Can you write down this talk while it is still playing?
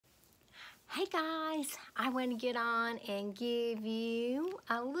Hey guys, I want to get on and give you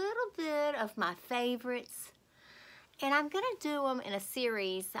a little bit of my favorites, and I'm going to do them in a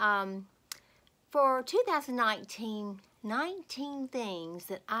series for 2019, 19 things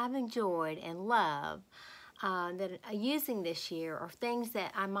that I've enjoyed and love that I'm using this year, or things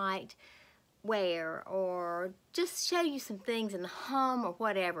that I might wear, or just show you some things in the home or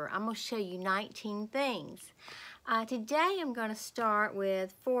whatever. I'm going to show you 19 things. Today I'm going to start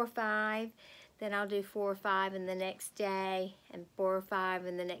with 4 or 5, then I'll do 4 or 5 in the next day, and 4 or 5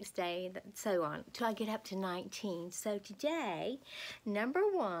 in the next day, and so on, until I get up to 19. So today, number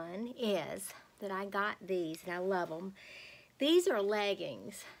 1 is that I got these, and I love them. These are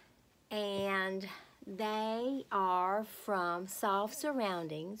leggings, and they are from Soft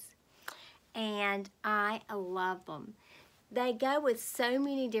Surroundings, and I love them. They go with so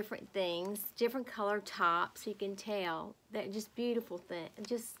many different things, different color tops, you can tell. They're just beautiful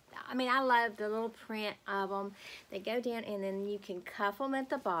things. I mean, I love the little print of them. They go down, and then you can cuff them at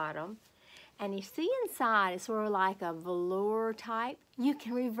the bottom. And you see inside, it's sort of like a velour type. You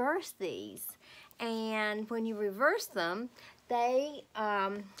can reverse these. And when you reverse them, they,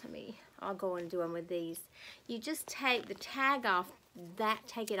 I'll go and do them with these. You just take the tag off,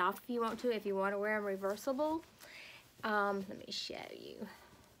 take it off if you want to wear them reversible. Let me show you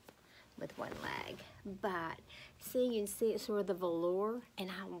with one leg, but see, you can see it's sort of the velour,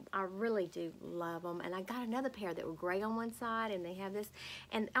 and I really do love them. And I got another pair that were gray on one side, and they have this,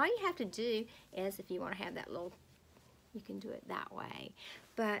 and all you have to do is, if you want to have that little, you can do it that way.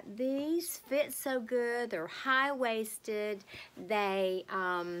 But these fit so good. They're high-waisted. They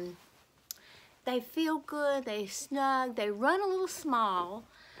feel good. They snug. They run a little small,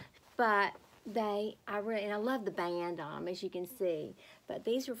 but I love the band on them, as you can see. But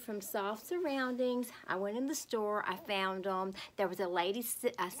these are from Soft Surroundings. I went in the store, I found them. There was a lady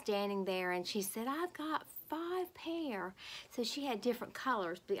standing there, and she said, "I've got 5 pair." So she had different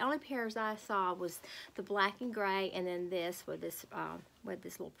colors. The only pairs I saw was the black and gray, and then this with this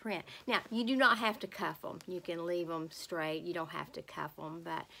little print. Now, you do not have to cuff them. You can leave them straight. You don't have to cuff them,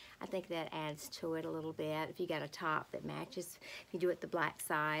 but I think that adds to it a little bit. If you got a top that matches, if you do it the black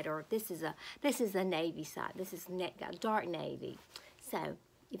side, or this is a navy side. This is dark navy. So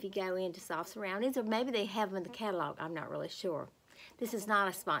if you go into Soft Surroundings, or maybe they have them in the catalog, I'm not really sure. This is not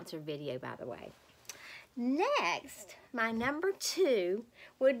a sponsored video, by the way. Next, my number 2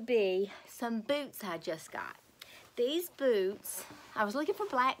 would be some boots I just got. These boots, I was looking for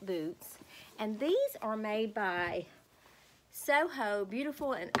black boots, and these are made by Soho,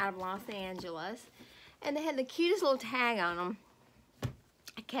 beautiful, and out of Los Angeles. And they had the cutest little tag on them.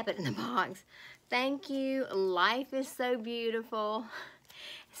 I kept it in the box. Thank you. Life is so beautiful.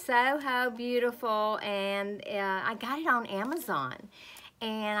 Soho, beautiful. And I got it on Amazon.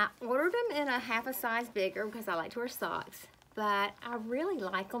 And I ordered them in a half a size bigger because I like to wear socks. But I really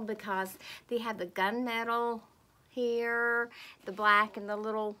like them because they have the gunmetal here, the black, and the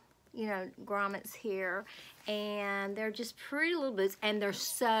little, grommets here. And they're just pretty little boots, and they're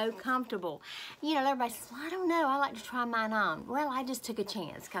so comfortable. Everybody says, "Well, I don't know, I like to try mine on." Well, I just took a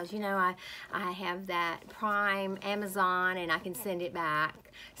chance because, I have that Prime Amazon, and I can send it back.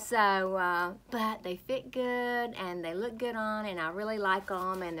 So, but they fit good, and they look good on, and I really like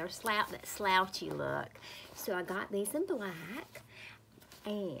them, and they're that slouchy look. So I got these in black,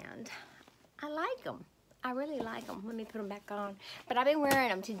 and I like them. I really like them. Let me put them back on. But I've been wearing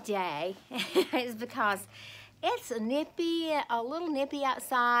them today. It's because it's a little nippy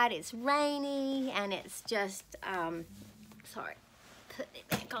outside. It's rainy, and it's just, sorry, put it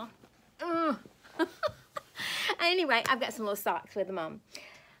back on. Anyway, I've got some little socks with them on.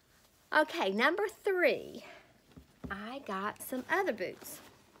 Okay, number 3, I got some other boots.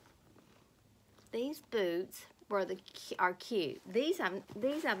 These boots are cute. These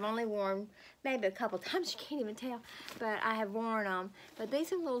I've only worn maybe a couple times. You can't even tell, but I have worn them. But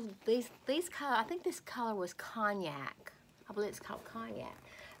these are these color. I think this color was cognac. I believe it's called cognac.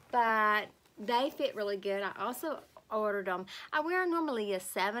 But they fit really good. I also ordered them. I wear normally a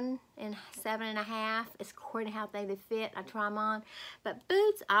 7 and 7.5. It's according to how they fit. I try them on. But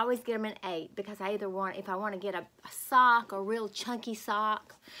boots, I always get them in 8 because I either want, if I want to get a sock, a real chunky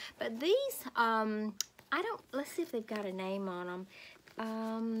sock. But these, let's see if they've got a name on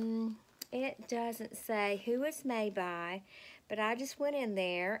them. It doesn't say who it's made by, but I just went in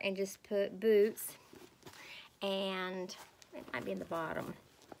there and just put boots, and it might be in the bottom.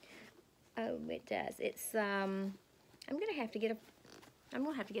 Oh, it does. It's, I'm gonna have to get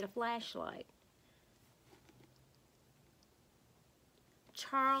a flashlight.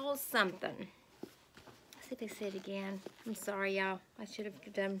 Charles something. see if they say it again. I'm sorry, y'all. I should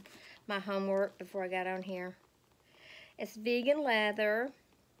have done my homework before I got on here. It's vegan leather.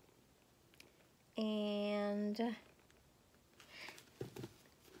 And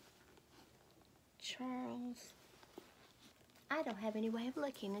Charles. I don't have any way of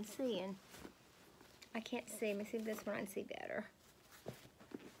looking and seeing. I can't see. Let me see if this one I can see better.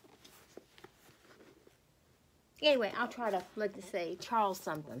 Anyway, I'll try to look to see. Charles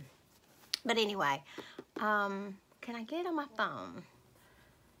something. But anyway, can I get it on my phone?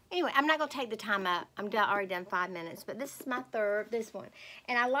 Anyway, I'm not going to take the time up. I'm already done 5 minutes. But this is my this one.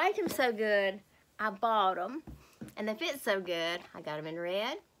 And I liked them so good, I bought them. And they fit so good, I got them in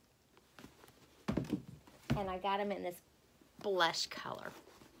red. And I got them in this blush color.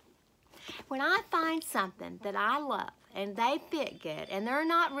 When I find something that I love and they fit good and they're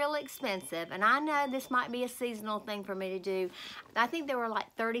not really expensive, and I know this might be a seasonal thing for me to do, I think they were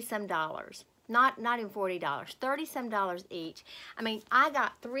like $30-some. Not even $40, $30-some each. I mean, I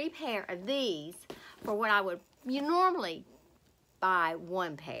got 3 pair of these for what I would normally buy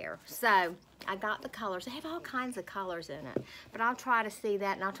 1 pair. So I got the colors. They have all kinds of colors in it, but I'll try to see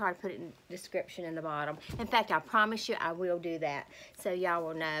that, and I'll try to put it in the description in the bottom. In fact, I promise you I will do that, so y'all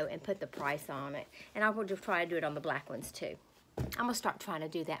will know and put the price on it. And I will just try to do it on the black ones too. I'm gonna start trying to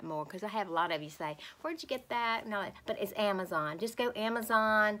do that more, because I have a lot of you say, where'd you get that? No, but it's Amazon. Just go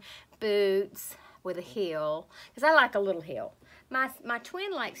Amazon, boots with a heel, because I like a little heel. My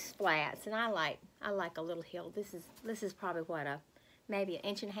twin likes flats, and I like a little heel. This is probably what, maybe 1.5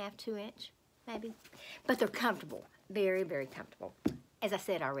 inches, 2 inches, maybe. But they're comfortable, very, very comfortable, as I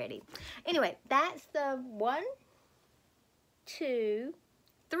said already. Anyway, that's the 1, 2,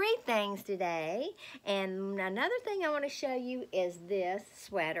 3 things today. And another thing I want to show you is this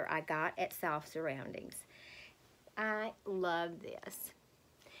sweater I got at Soft Surroundings. I love this.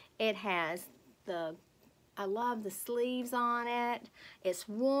 It has I love the sleeves on it. It's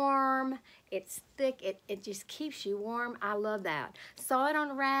warm, it's thick, it just keeps you warm. I love that. Saw it on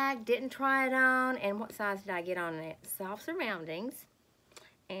the rack, didn't try it on, and what size did I get on it? Soft Surroundings.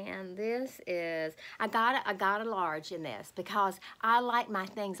 And this is, I got a large in this, because I like my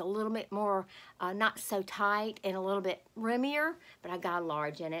things a little bit more, not so tight and a little bit roomier, but I got a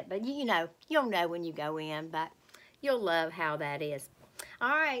large in it. But you'll know when you go in, but you'll love how that is. All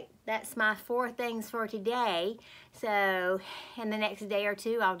right, that's my 4 things for today. So in the next day or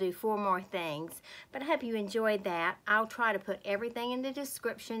 2, I'll do 4 more things. But I hope you enjoyed that. I'll try to put everything in the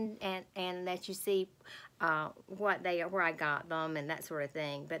description and let you see what they are, where I got them and that sort of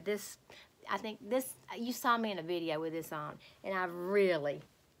thing. But I think you saw me in a video with this on, and I really,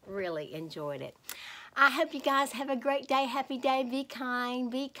 really enjoyed it. I hope you guys have a great day. Happy day. Be kind.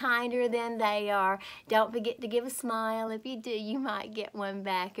 Be kinder than they are. Don't forget to give a smile. If you do, you might get one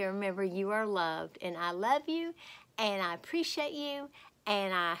back. And remember, you are loved. And I love you. And I appreciate you.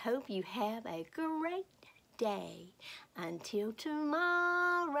 And I hope you have a great day. Until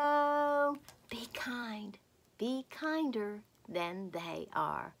tomorrow, be kind. Be kinder than they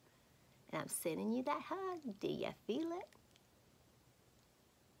are. And I'm sending you that hug. Do you feel it?